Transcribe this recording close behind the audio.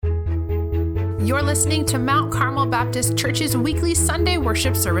You're listening to Mount Carmel Baptist Church's weekly Sunday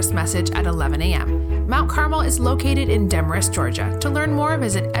worship service message at 11 a.m. Mount Carmel is located in Demarest, Georgia. To learn more,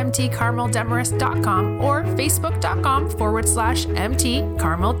 visit mtcarmeldemarest.com or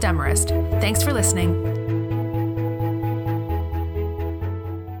facebook.com/mtcarmeldemarest. Thanks for listening.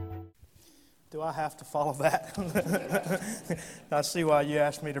 Do I have to follow that? I see why you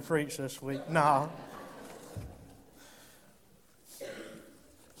asked me to preach this week. No.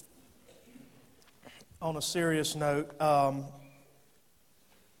 On a serious note, I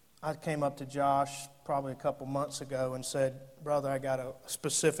came up to Josh probably a couple months ago and said, "Brother, I got a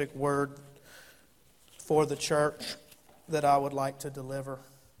specific word for the church that I would like to deliver."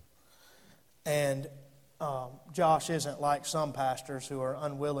 And Josh isn't like some pastors who are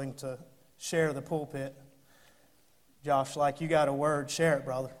unwilling to share the pulpit. Josh, like, you got a word, share it,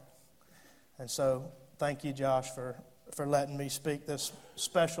 brother. And so thank you, Josh, for letting me speak this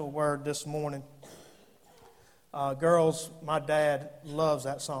special word this morning. Girls, my dad loves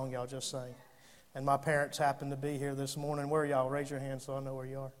that song y'all just sang. And my parents happen to be here this morning. Where are y'all? Raise your hand so I know where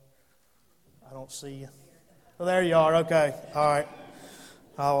you are. I don't see you. Well, there you are. Okay. All right.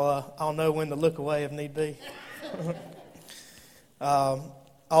 I'll know when to look away if need be.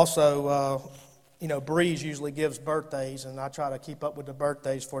 Also, Breeze usually gives birthdays, and I try to keep up with the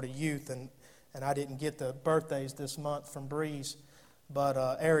birthdays for the youth, and I didn't get the birthdays this month from Breeze, but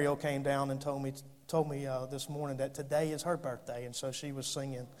Ariel came down and told me this morning that today is her birthday, and so she was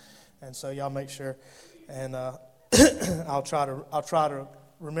singing, and so y'all make sure, and I'll try to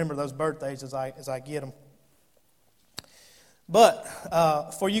remember those birthdays as I get them. But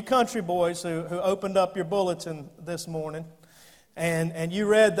for you country boys who opened up your bulletin this morning, and you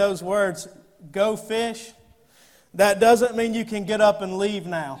read those words, "Go fish," that doesn't mean you can get up and leave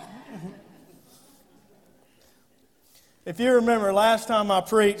now. If you remember, last time I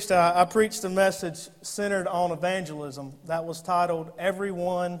preached a message centered on evangelism that was titled,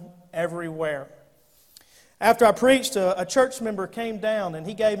 "Everyone, Everywhere." After I preached, a church member came down and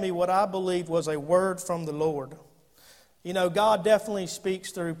he gave me what I believe was a word from the Lord. You know, God definitely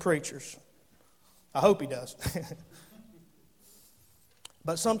speaks through preachers. I hope He does.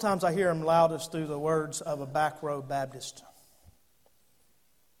 But sometimes I hear Him loudest through the words of a back row Baptist.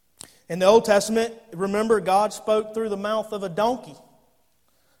 In the Old Testament, remember, God spoke through the mouth of a donkey.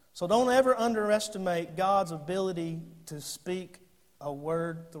 So don't ever underestimate God's ability to speak a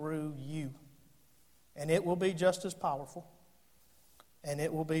word through you. And it will be just as powerful. And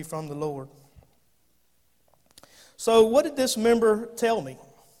it will be from the Lord. So what did this member tell me?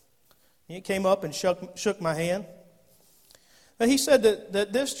 He came up and shook my hand. And he said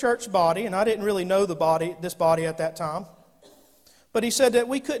that this church body, and I didn't really know this body at that time, but he said that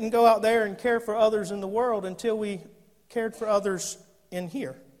we couldn't go out there and care for others in the world until we cared for others in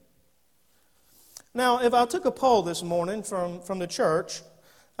here. Now, if I took a poll this morning from the church,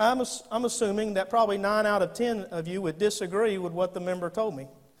 I'm assuming that probably 9 out of 10 of you would disagree with what the member told me,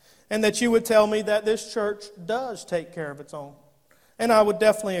 and that you would tell me that this church does take care of its own. And I would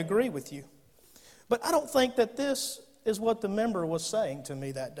definitely agree with you. But I don't think that this is what the member was saying to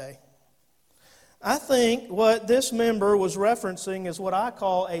me that day. I think what this member was referencing is what I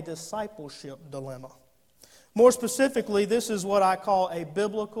call a discipleship dilemma. More specifically, this is what I call a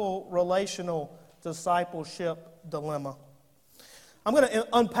biblical relational discipleship dilemma. I'm going to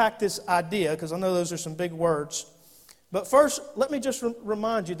unpack this idea because I know those are some big words. But first, let me just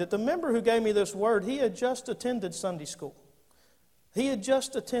remind you that the member who gave me this word, he had just attended Sunday school. He had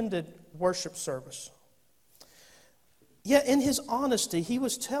just attended worship service. Yet in his honesty, he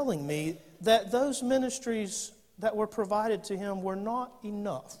was telling me that those ministries that were provided to him were not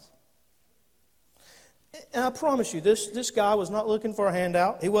enough. And I promise you, this guy was not looking for a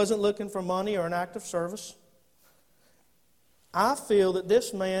handout. He wasn't looking for money or an act of service. I feel that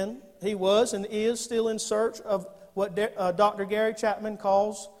this man, he was and is still in search of what Dr. Gary Chapman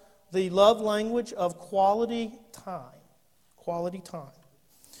calls the love language of quality time. Quality time.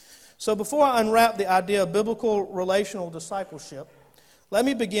 So before I unwrap the idea of biblical relational discipleship, let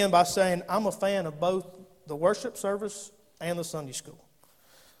me begin by saying I'm a fan of both the worship service and the Sunday school.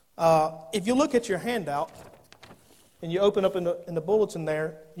 If you look at your handout and you open up in the bulletin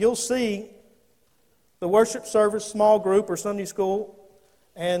there, you'll see the worship service, small group, or Sunday school,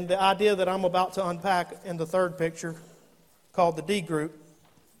 and the idea that I'm about to unpack in the third picture called the D group.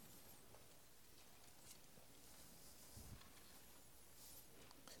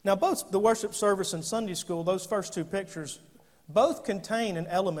 Now, both the worship service and Sunday school, those first two pictures, both contain an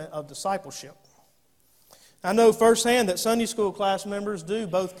element of discipleship. I know firsthand that Sunday school class members do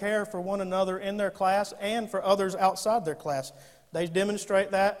both care for one another in their class and for others outside their class. They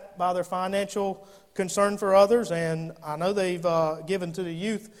demonstrate that by their financial concern for others, and I know they've given to the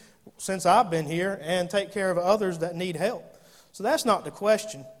youth since I've been here and take care of others that need help. So that's not the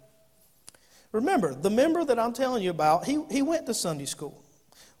question. Remember, the member that I'm telling you about, he went to Sunday school.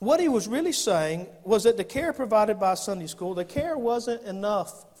 What he was really saying was that the care provided by Sunday school, the care wasn't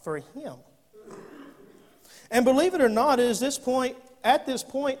enough for him. And believe it or not, it is at this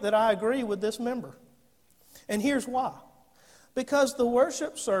point that I agree with this member. And here's why. Because the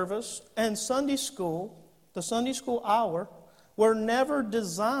worship service and Sunday school, the Sunday school hour, were never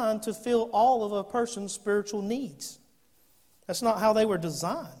designed to fill all of a person's spiritual needs. That's not how they were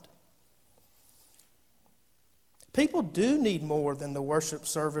designed. People do need more than the worship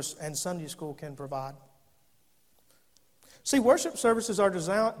service and Sunday school can provide. See, worship services are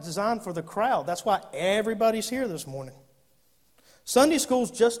designed for the crowd. That's why everybody's here this morning. Sunday school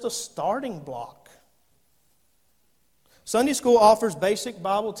is just a starting block. Sunday school offers basic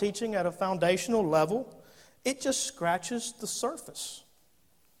Bible teaching at a foundational level. It just scratches the surface.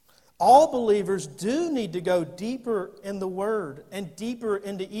 All believers do need to go deeper in the Word and deeper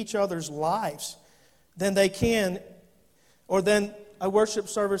into each other's lives than they can, or than a worship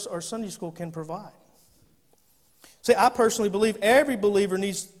service or Sunday school can provide. See, I personally believe every believer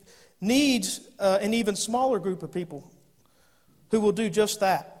needs an even smaller group of people who will do just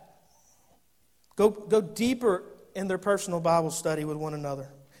that. Go deeper in their personal Bible study with one another,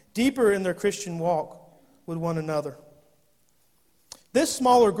 deeper in their Christian walk with one another. This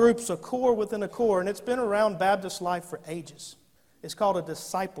smaller group's a core within a core, and it's been around Baptist life for ages. It's called a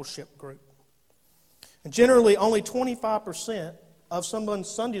discipleship group. And generally, only 25% of someone's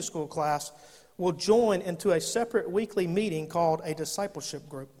Sunday school class will join into a separate weekly meeting called a discipleship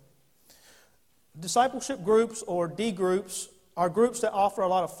group. Discipleship groups, or D groups, are groups that offer a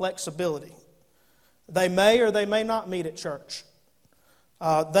lot of flexibility. They may or they may not meet at church.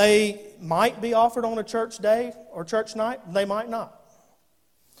 They might be offered on a church day or church night. They might not.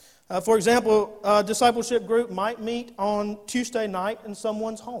 For example, a discipleship group might meet on Tuesday night in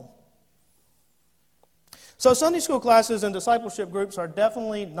someone's home. So Sunday school classes and discipleship groups are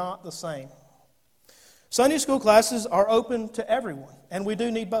definitely not the same. Sunday school classes are open to everyone, and we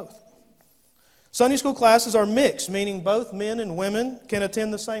do need both. Sunday school classes are mixed, meaning both men and women can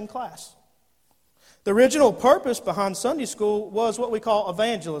attend the same class. The original purpose behind Sunday school was what we call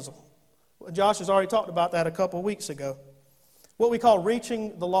evangelism. Josh has already talked about that a couple of weeks ago. What we call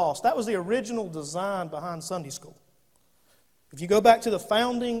reaching the lost. That was the original design behind Sunday school. If you go back to the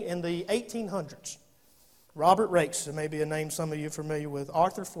founding in the 1800s, Robert Raikes, it may be a name some of you are familiar with,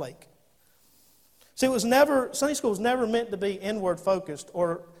 Arthur Flake. See, Sunday school was never meant to be inward focused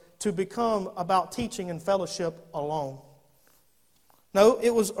or to become about teaching and fellowship alone. No, it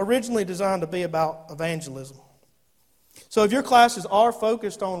was originally designed to be about evangelism. So if your classes are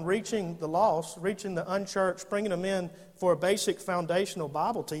focused on reaching the lost, reaching the unchurched, bringing them in for a basic foundational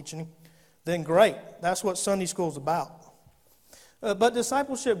Bible teaching, then great. That's what Sunday school is about. But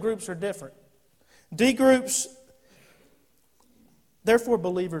discipleship groups are different. D groups, they're for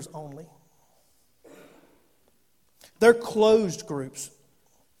believers only. They're closed groups.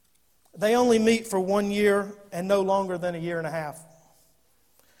 They only meet for 1 year and no longer than a year and a half.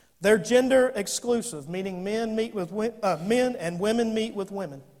 They're gender exclusive, meaning men and women meet with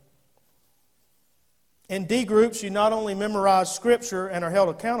women. In D groups, you not only memorize Scripture and are held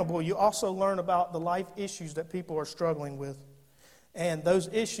accountable, you also learn about the life issues that people are struggling with. And those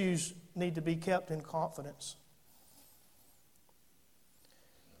issues need to be kept in confidence.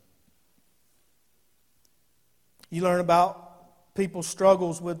 You learn about people's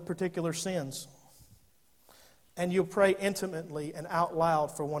struggles with particular sins. And you'll pray intimately and out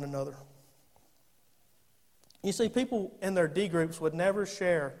loud for one another. You see, people in their D groups would never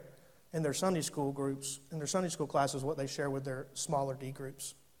share in their Sunday school groups, in their Sunday school classes, what they share with their smaller D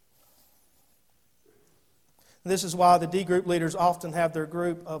groups. This is why the D group leaders often have their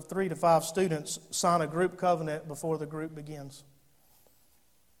group of 3 to 5 students sign a group covenant before the group begins.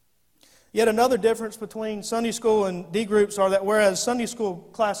 Yet another difference between Sunday school and D groups are that whereas Sunday school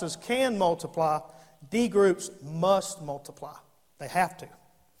classes can multiply, D groups must multiply. They have to.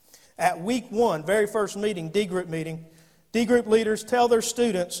 At week 1, very first meeting, D group meeting, D group leaders tell their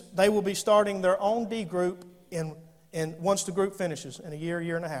students they will be starting their own D group once the group finishes in a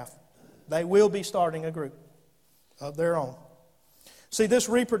year and a half. They will be starting a group of their own. See, this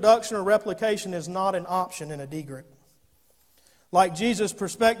reproduction or replication is not an option in a D group. Like Jesus,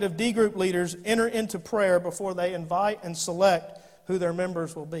 prospective D group leaders enter into prayer before they invite and select who their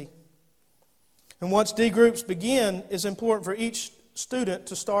members will be. And once D groups begin, it's important for each student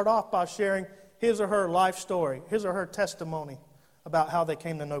to start off by sharing his or her life story, his or her testimony about how they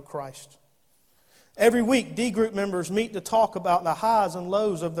came to know Christ. Every week, D group members meet to talk about the highs and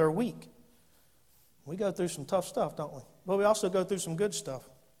lows of their week. We go through some tough stuff, don't we? But we also go through some good stuff.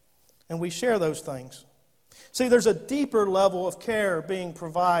 And we share those things. See, there's a deeper level of care being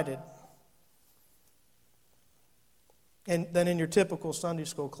provided than in your typical Sunday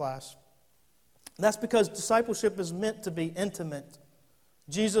school class. And that's because discipleship is meant to be intimate.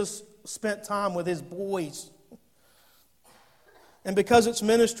 Jesus spent time with his boys. And because it's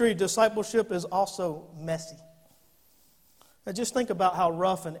ministry, discipleship is also messy. Now just think about how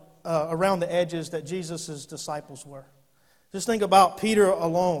rough and around the edges that Jesus' disciples were. Just think about Peter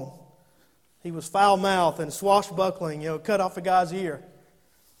alone. He was foul-mouthed and swashbuckling, cut off a guy's ear.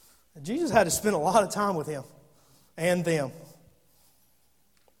 And Jesus had to spend a lot of time with him and them.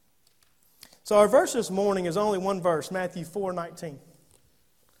 So our verse this morning is only one verse, Matthew 4:19.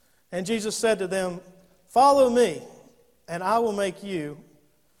 And Jesus said to them, "Follow me, and I will make you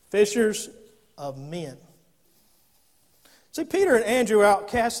fishers of men." See, Peter and Andrew were out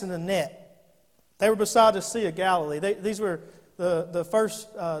casting a net. They were beside the Sea of Galilee. These were the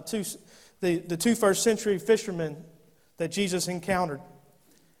two first century fishermen that Jesus encountered.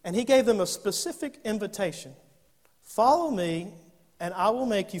 And he gave them a specific invitation. Follow me, and I will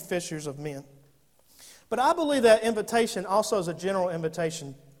make you fishers of men. But I believe that invitation also is a general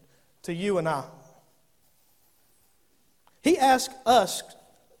invitation to you and I. He asks us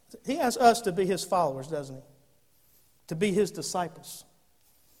to be his followers, doesn't he? To be his disciples.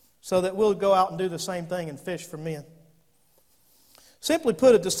 So that we'll go out and do the same thing and fish for men. Simply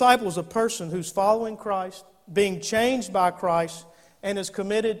put, a disciple is a person who's following Christ, being changed by Christ, and is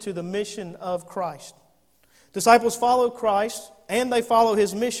committed to the mission of Christ. Disciples follow Christ, and they follow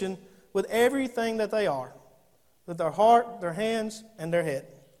his mission with everything that they are. With their heart, their hands, and their head.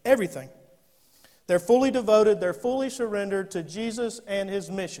 Everything. They're fully devoted, they're fully surrendered to Jesus and his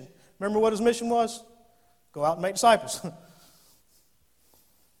mission. Remember what his mission was? Go out and make disciples.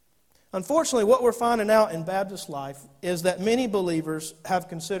 Unfortunately, what we're finding out in Baptist life is that many believers have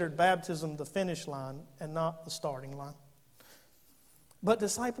considered baptism the finish line and not the starting line. But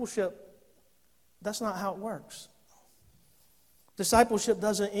discipleship, that's not how it works. Discipleship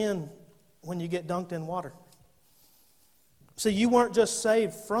doesn't end when you get dunked in water. See, you weren't just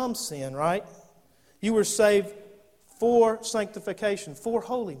saved from sin, right? You were saved for sanctification, for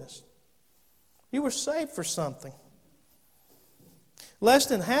holiness. You were saved for something. Less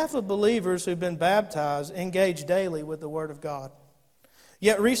than half of believers who've been baptized engage daily with the Word of God.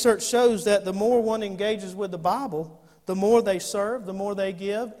 Yet research shows that the more one engages with the Bible, the more they serve, the more they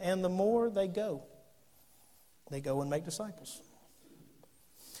give, and the more they go. They go and make disciples.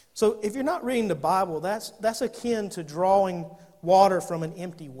 So if you're not reading the Bible, that's akin to drawing water from an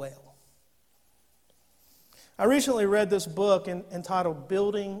empty well. I recently read this book entitled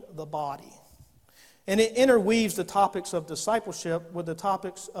Building the Body. And it interweaves the topics of discipleship with the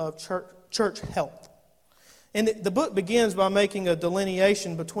topics of church health. And the book begins by making a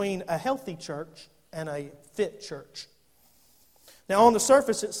delineation between a healthy church and a fit church. Now, on the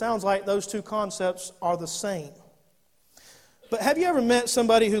surface, it sounds like those two concepts are the same. But have you ever met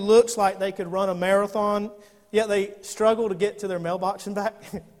somebody who looks like they could run a marathon, yet they struggle to get to their mailbox and back?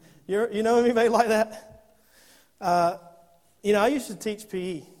 You know anybody like that? I used to teach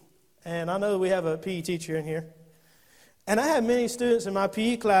PE. And I know we have a PE teacher in here. And I had many students in my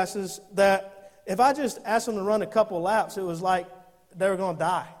PE classes that if I just asked them to run a couple of laps, it was like they were going to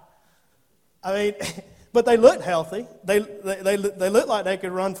die. I mean, but they looked healthy. They looked like they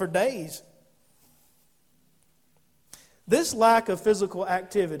could run for days. This lack of physical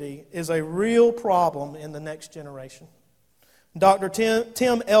activity is a real problem in the next generation. Dr.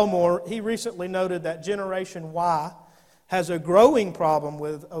 Tim Elmore, he recently noted that Generation Y has a growing problem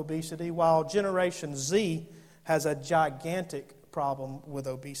with obesity, while Generation Z has a gigantic problem with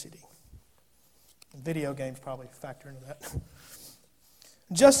obesity. Video games probably factor into that.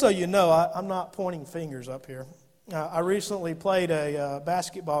 Just so you know, I'm not pointing fingers up here. I recently played a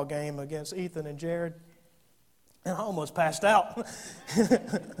basketball game against Ethan and Jared, and I almost passed out.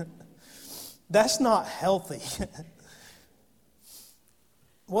 That's not healthy.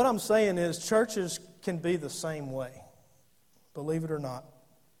 What I'm saying is churches can be the same way. Believe it or not.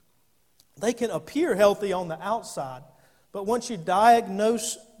 They can appear healthy on the outside, but once you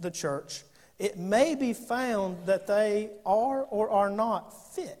diagnose the church, it may be found that they are or are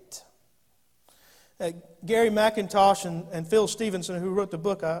not fit. Gary McIntosh and Phil Stevenson, who wrote the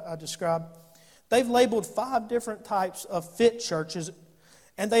book I described, they've labeled 5 different types of fit churches,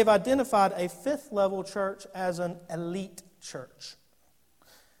 and they've identified a 5th level church as an elite church.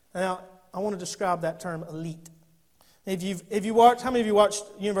 Now, I want to describe that term elite. How many of you watched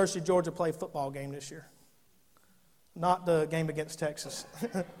University of Georgia play football game this year? Not the game against Texas.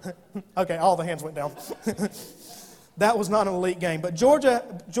 Okay, all the hands went down. That was not an elite game. But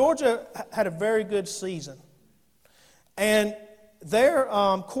Georgia had a very good season. And their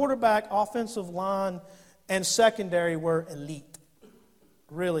quarterback, offensive line, and secondary were elite,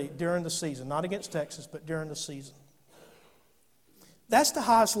 really, during the season. Not against Texas, but during the season. That's the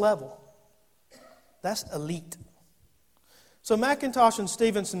highest level. That's elite. So McIntosh and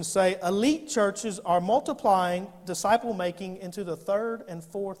Stevenson say elite churches are multiplying disciple-making into the third and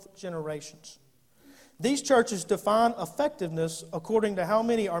fourth generations. These churches define effectiveness according to how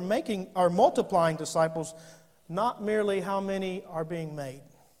many are multiplying disciples, not merely how many are being made.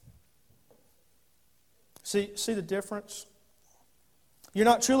 See the difference? You're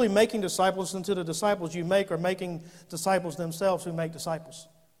not truly making disciples until the disciples you make are making disciples themselves who make disciples.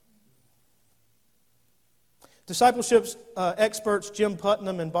 Discipleship experts Jim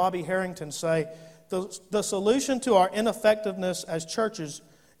Putnam and Bobby Harrington say the solution to our ineffectiveness as churches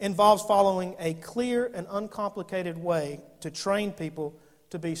involves following a clear and uncomplicated way to train people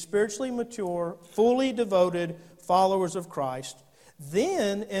to be spiritually mature, fully devoted followers of Christ,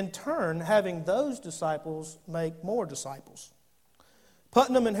 then in turn having those disciples make more disciples.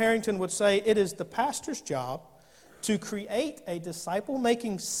 Putnam and Harrington would say it is the pastor's job to create a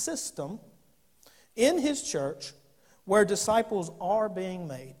disciple-making system in his church where disciples are being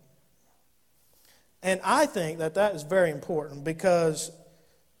made. And I think that is very important because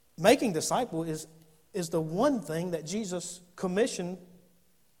making disciples is the one thing that Jesus commissioned,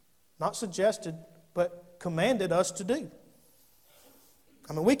 not suggested, but commanded us to do.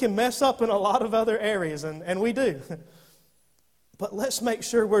 I mean, we can mess up in a lot of other areas, and we do. But let's make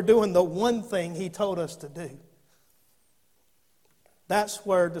sure we're doing the one thing he told us to do. That's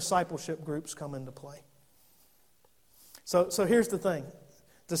where discipleship groups come into play. So here's the thing.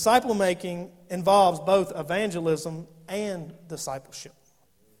 Disciple making involves both evangelism and discipleship.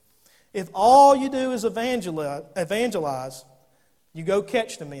 If all you do is evangelize, you go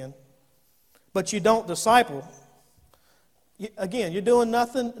catch the men, but you don't disciple, again, you're doing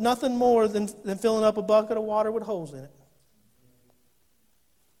nothing more than filling up a bucket of water with holes in it.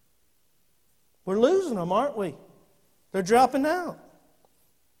 We're losing them, aren't we? They're dropping out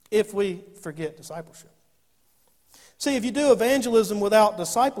if we forget discipleship. See, if you do evangelism without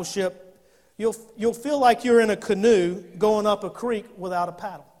discipleship, you'll feel like you're in a canoe going up a creek without a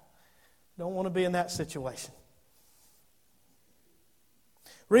paddle. Don't want to be in that situation.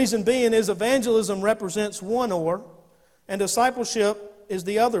 Reason being is evangelism represents one oar, and discipleship is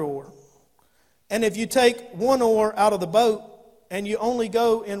the other oar. And if you take one oar out of the boat and you only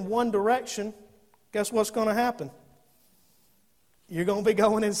go in one direction, guess what's going to happen? You're going to be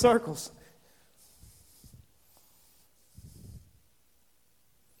going in circles.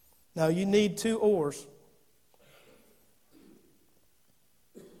 Now, you need two oars.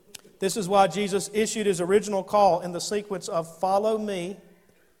 This is why Jesus issued his original call in the sequence of follow me,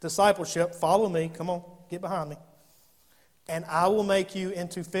 discipleship, follow me, come on, get behind me, and I will make you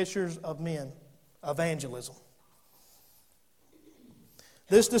into fishers of men, evangelism.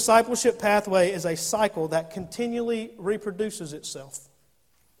 This discipleship pathway is a cycle that continually reproduces itself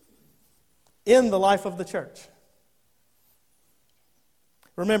in the life of the church.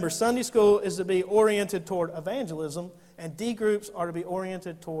 Remember, Sunday school is to be oriented toward evangelism, and D groups are to be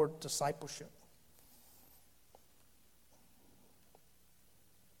oriented toward discipleship.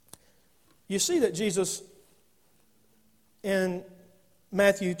 You see that Jesus, in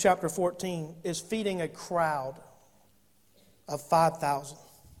Matthew chapter 14, is feeding a crowd of 5,000.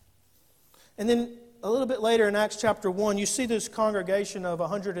 And then a little bit later in Acts chapter 1, you see this congregation of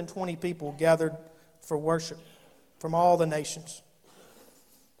 120 people gathered for worship from all the nations.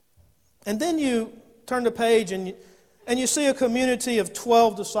 And then you turn the page and you see a community of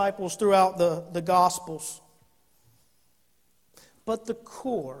 12 disciples throughout the Gospels. But the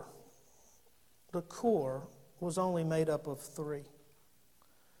core was only made up of 3.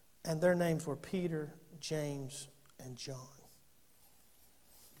 And their names were Peter, James, and John.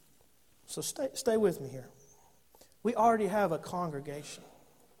 So stay with me here. We already have a congregation,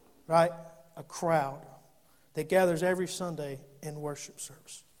 right? A crowd that gathers every Sunday in worship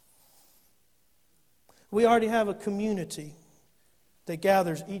service. We already have a community that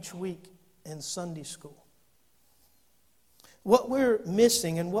gathers each week in Sunday school. What we're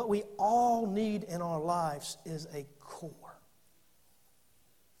missing and what we all need in our lives is a core.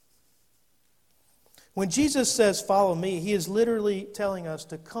 When Jesus says, follow me, he is literally telling us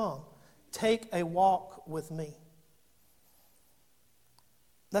to come, take a walk with me.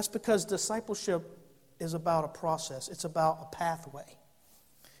 That's because discipleship is about a process. It's about a pathway.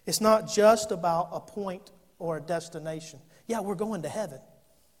 It's not just about a point or a destination. Yeah, we're going to heaven,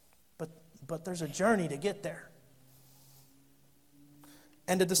 but there's a journey to get there.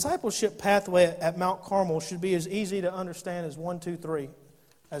 And the discipleship pathway at Mount Carmel should be as easy to understand as 1, 2, 3,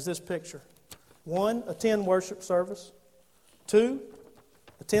 as this picture. 1, attend worship service. 2,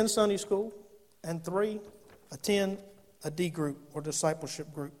 attend Sunday school. And 3, attend a D group or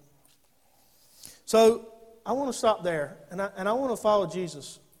discipleship group. So I want to stop there, and I want to follow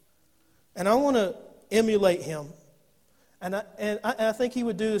Jesus. And I want to emulate Him. And I think He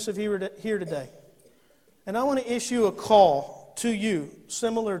would do this if He were here today. And I want to issue a call to you,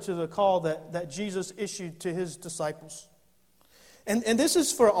 similar to the call that Jesus issued to His disciples. And this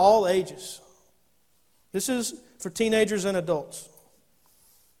is for all ages. This is for teenagers and adults.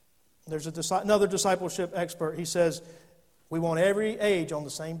 There's another discipleship expert. He says, we want every age on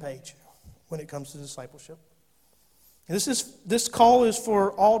the same page when it comes to discipleship. And this call is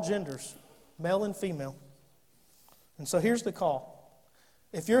for all genders, male and female. And so here's the call.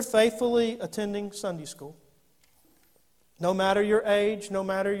 If you're faithfully attending Sunday school, no matter your age, no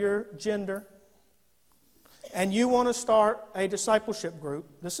matter your gender, and you want to start a discipleship group,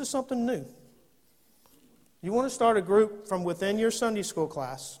 this is something new. You want to start a group from within your Sunday school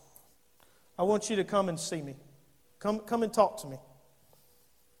class, I want you to come and see me. Come and talk to me.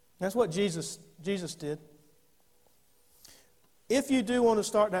 That's what Jesus did. If you do want to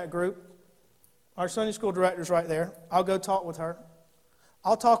start that group, our Sunday school director's right there. I'll go talk with her.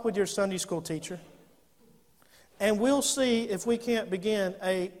 I'll talk with your Sunday school teacher. And we'll see if we can't begin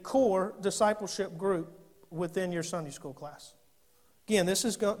a core discipleship group within your Sunday school class. Again, this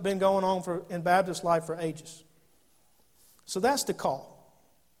has been going on in Baptist life for ages. So that's the call.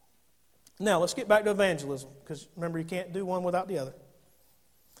 Now, let's get back to evangelism, because remember, you can't do one without the other.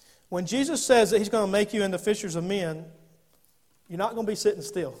 When Jesus says that He's going to make you into fishers of men, you're not going to be sitting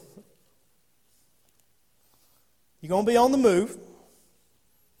still. You're going to be on the move.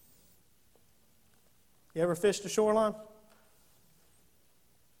 You ever fished the shoreline?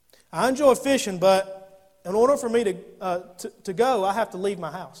 I enjoy fishing, but in order for me to go, I have to leave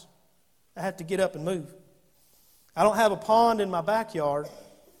my house. I have to get up and move. I don't have a pond in my backyard,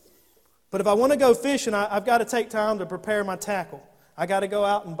 but if I want to go fishing, I've got to take time to prepare my tackle. I got to go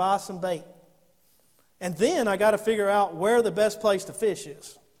out and buy some bait. And then I got to figure out where the best place to fish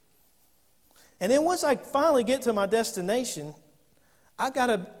is. And then once I finally get to my destination, I got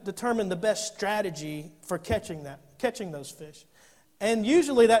to determine the best strategy for catching those fish. And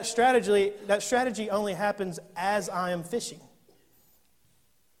usually that strategy only happens as I am fishing.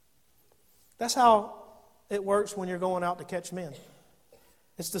 That's how it works when you're going out to catch men.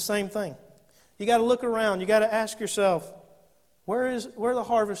 It's the same thing. You got to look around. You got to ask yourself, where the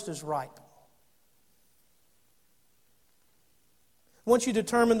harvest is ripe. Once you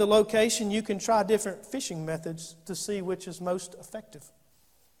determine the location, you can try different fishing methods to see which is most effective.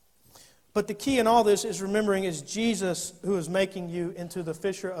 But the key in all this is remembering it's Jesus who is making you into the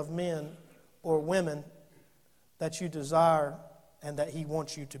fisher of men or women that you desire and that He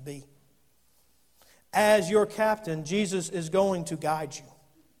wants you to be. As your captain, Jesus is going to guide you.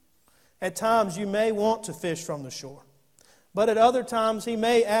 At times you may want to fish from the shore, but at other times He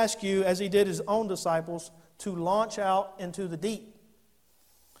may ask you, as He did His own disciples, to launch out into the deep.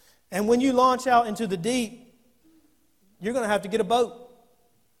 And when you launch out into the deep, you're going to have to get a boat,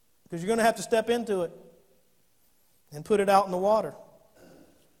 because you're going to have to step into it and put it out in the water.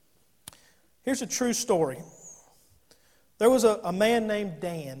 Here's a true story. There was a man named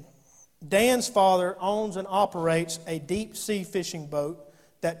Dan. Dan's father owns and operates a deep-sea fishing boat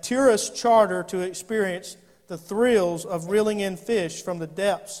that tourists charter to experience the thrills of reeling in fish from the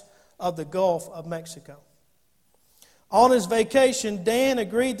depths of the Gulf of Mexico. On his vacation, Dan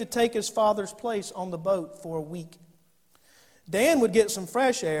agreed to take his father's place on the boat for a week. Dan would get some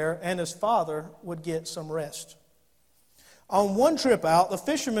fresh air, and his father would get some rest. On one trip out, the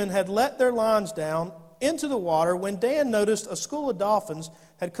fishermen had let their lines down into the water when Dan noticed a school of dolphins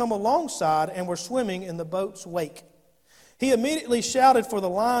had come alongside and were swimming in the boat's wake. He immediately shouted for the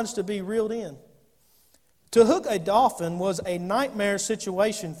lines to be reeled in. To hook a dolphin was a nightmare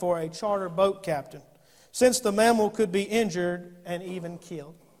situation for a charter boat captain, since the mammal could be injured and even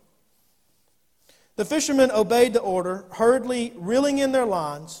killed. The fishermen obeyed the order, hurriedly reeling in their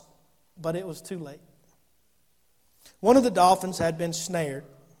lines, but it was too late. One of the dolphins had been snared.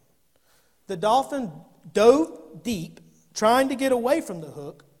 The dolphin dove deep, trying to get away from the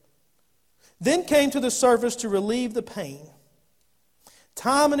hook, then came to the surface to relieve the pain.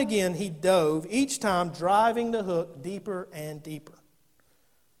 Time and again he dove, each time driving the hook deeper and deeper.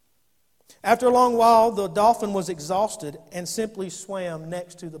 After a long while, the dolphin was exhausted and simply swam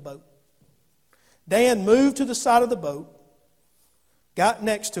next to the boat. Dan moved to the side of the boat, got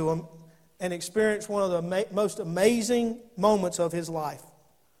next to him, and experienced one of the most amazing moments of his life.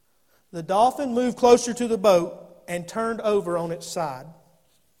 The dolphin moved closer to the boat and turned over on its side,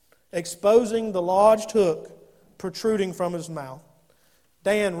 exposing the lodged hook protruding from his mouth.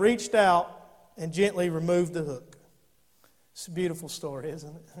 Dan reached out and gently removed the hook. It's a beautiful story,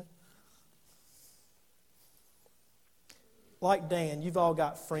 isn't it? Like Dan, you've all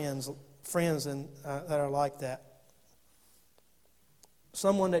got friends that are like that.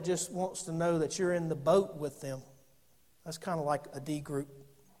 Someone that just wants to know that you're in the boat with them. That's kind of like a D group.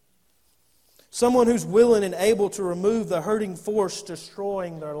 Someone who's willing and able to remove the hurting force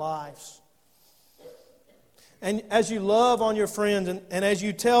destroying their lives. And as you love on your friends and as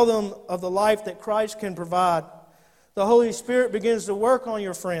you tell them of the life that Christ can provide, the Holy Spirit begins to work on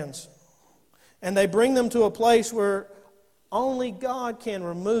your friends. And they bring them to a place where only God can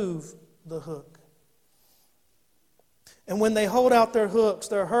remove the hook. And when they hold out their hooks,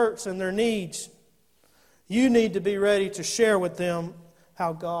 their hurts, and their needs, you need to be ready to share with them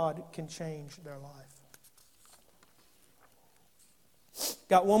how God can change their life.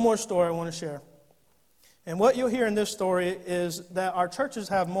 Got one more story I want to share. And what you'll hear in this story is that our churches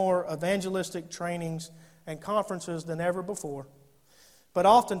have more evangelistic trainings and conferences than ever before, but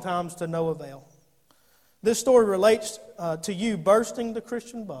oftentimes to no avail. This story relates to you bursting the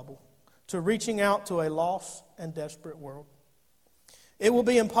Christian bubble, to reaching out to a lost and desperate world. It will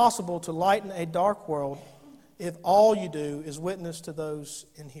be impossible to lighten a dark world if all you do is witness to those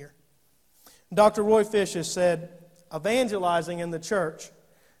in here. Dr. Roy Fish has said, evangelizing in the church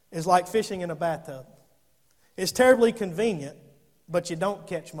is like fishing in a bathtub. It's terribly convenient, but you don't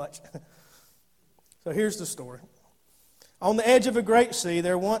catch much. So here's the story. On the edge of a great sea,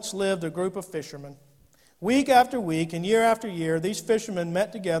 there once lived a group of fishermen. Week after week and year after year, these fishermen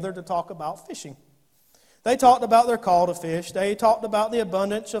met together to talk about fishing. They talked about their call to fish. They talked about the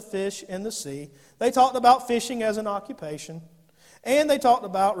abundance of fish in the sea. They talked about fishing as an occupation. And they talked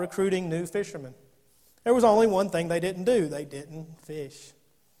about recruiting new fishermen. There was only one thing they didn't do. They didn't fish.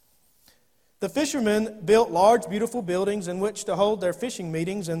 The fishermen built large, beautiful buildings in which to hold their fishing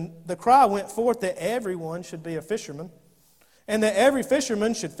meetings, and the cry went forth that everyone should be a fisherman and that every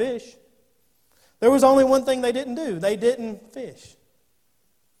fisherman should fish. There was only one thing they didn't do. They didn't fish.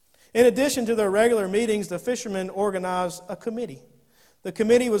 In addition to their regular meetings, the fishermen organized a committee. The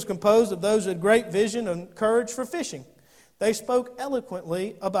committee was composed of those with great vision and courage for fishing. They spoke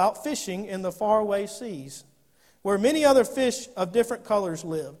eloquently about fishing in the faraway seas, where many other fish of different colors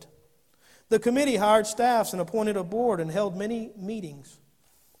lived. The committee hired staffs and appointed a board and held many meetings.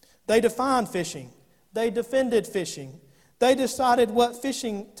 They defined fishing. They defended fishing. They decided what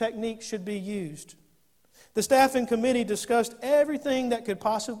fishing techniques should be used. The staff and committee discussed everything that could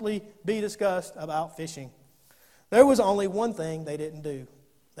possibly be discussed about fishing. There was only one thing they didn't do.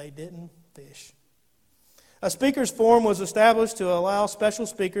 They didn't fish. A speakers forum was established to allow special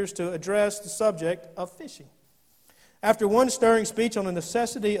speakers to address the subject of fishing. After one stirring speech on the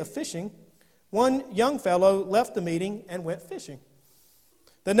necessity of fishing, one young fellow left the meeting and went fishing.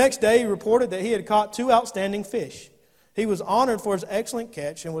 The next day, he reported that he had caught 2 outstanding fish. He was honored for his excellent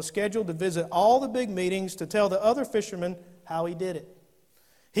catch and was scheduled to visit all the big meetings to tell the other fishermen how he did it.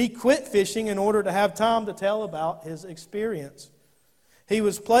 He quit fishing in order to have time to tell about his experience. He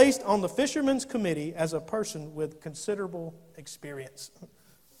was placed on the fishermen's committee as a person with considerable experience.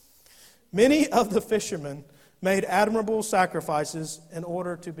 Many of the fishermen made admirable sacrifices in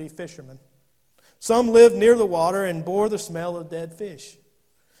order to be fishermen. Some lived near the water and bore the smell of dead fish.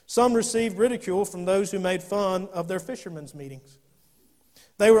 Some received ridicule from those who made fun of their fishermen's meetings.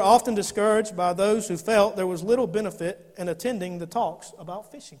 They were often discouraged by those who felt there was little benefit in attending the talks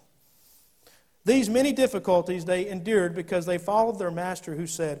about fishing. These many difficulties they endured because they followed their master who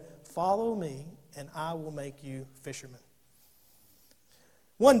said, "Follow me, and I will make you fishermen."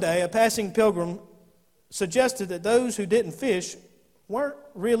 One day, a passing pilgrim suggested that those who didn't fish weren't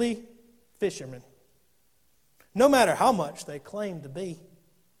really fishermen, no matter how much they claimed to be.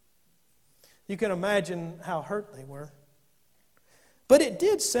 You can imagine how hurt they were. But it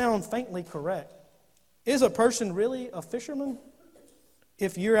did sound faintly correct. Is a person really a fisherman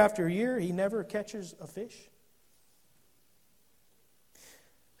if year after year he never catches a fish?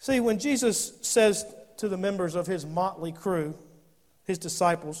 See, when Jesus says to the members of his motley crew, his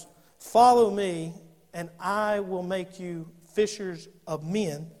disciples, "Follow me, and I will make you fishers of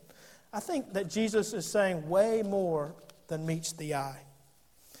men," I think that Jesus is saying way more than meets the eye.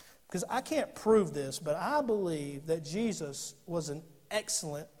 Because I can't prove this, but I believe that Jesus was an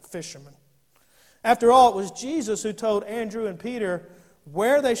excellent fisherman. After all, it was Jesus who told Andrew and Peter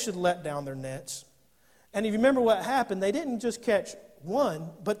where they should let down their nets. And if you remember what happened, they didn't just catch one,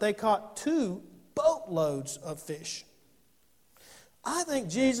 but they caught 2 boatloads of fish. I think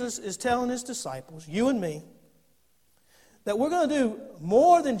Jesus is telling his disciples, you and me, that we're going to do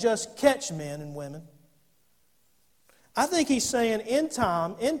more than just catch men and women. I think he's saying in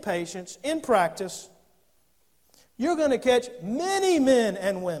time, in patience, in practice, you're going to catch many men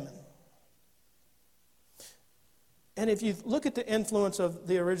and women. And if you look at the influence of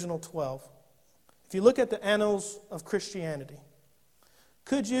the original 12, if you look at the annals of Christianity,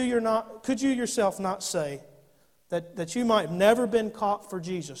 could you yourself not say that you might have never been caught for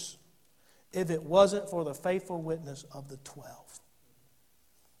Jesus if it wasn't for the faithful witness of the 12?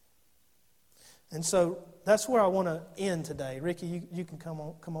 And so that's where I want to end today. Ricky, you can come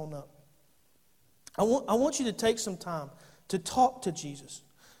on up. I want you to take some time to talk to Jesus.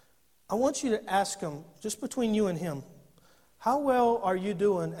 I want you to ask him, just between you and him, how well are you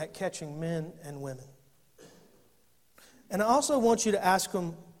doing at catching men and women? And I also want you to ask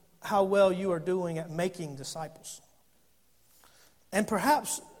him how well you are doing at making disciples. And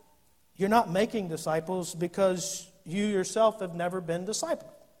perhaps you're not making disciples because you yourself have never been discipled.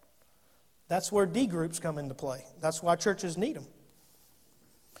 That's where D groups come into play. That's why churches need them.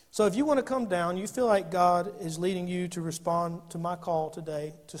 So if you want to come down, you feel like God is leading you to respond to my call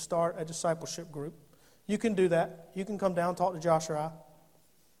today to start a discipleship group, you can do that. You can come down and talk to Josh or I.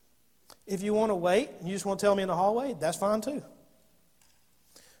 If you want to wait and you just want to tell me in the hallway, that's fine too.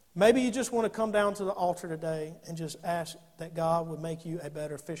 Maybe you just want to come down to the altar today and just ask that God would make you a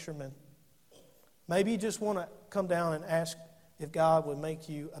better fisherman. Maybe you just want to come down and ask if God would make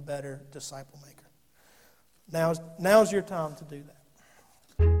you a better disciple maker. Now's your time to do that.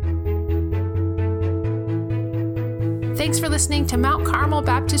 Thanks for listening to Mount Carmel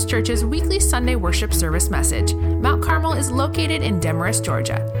Baptist Church's weekly Sunday worship service message. Mount Carmel is located in Demorest,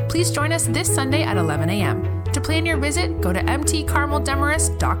 Georgia. Please join us this Sunday at 11 a.m. To plan your visit, go to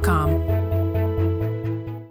mtcarmeldemorest.com.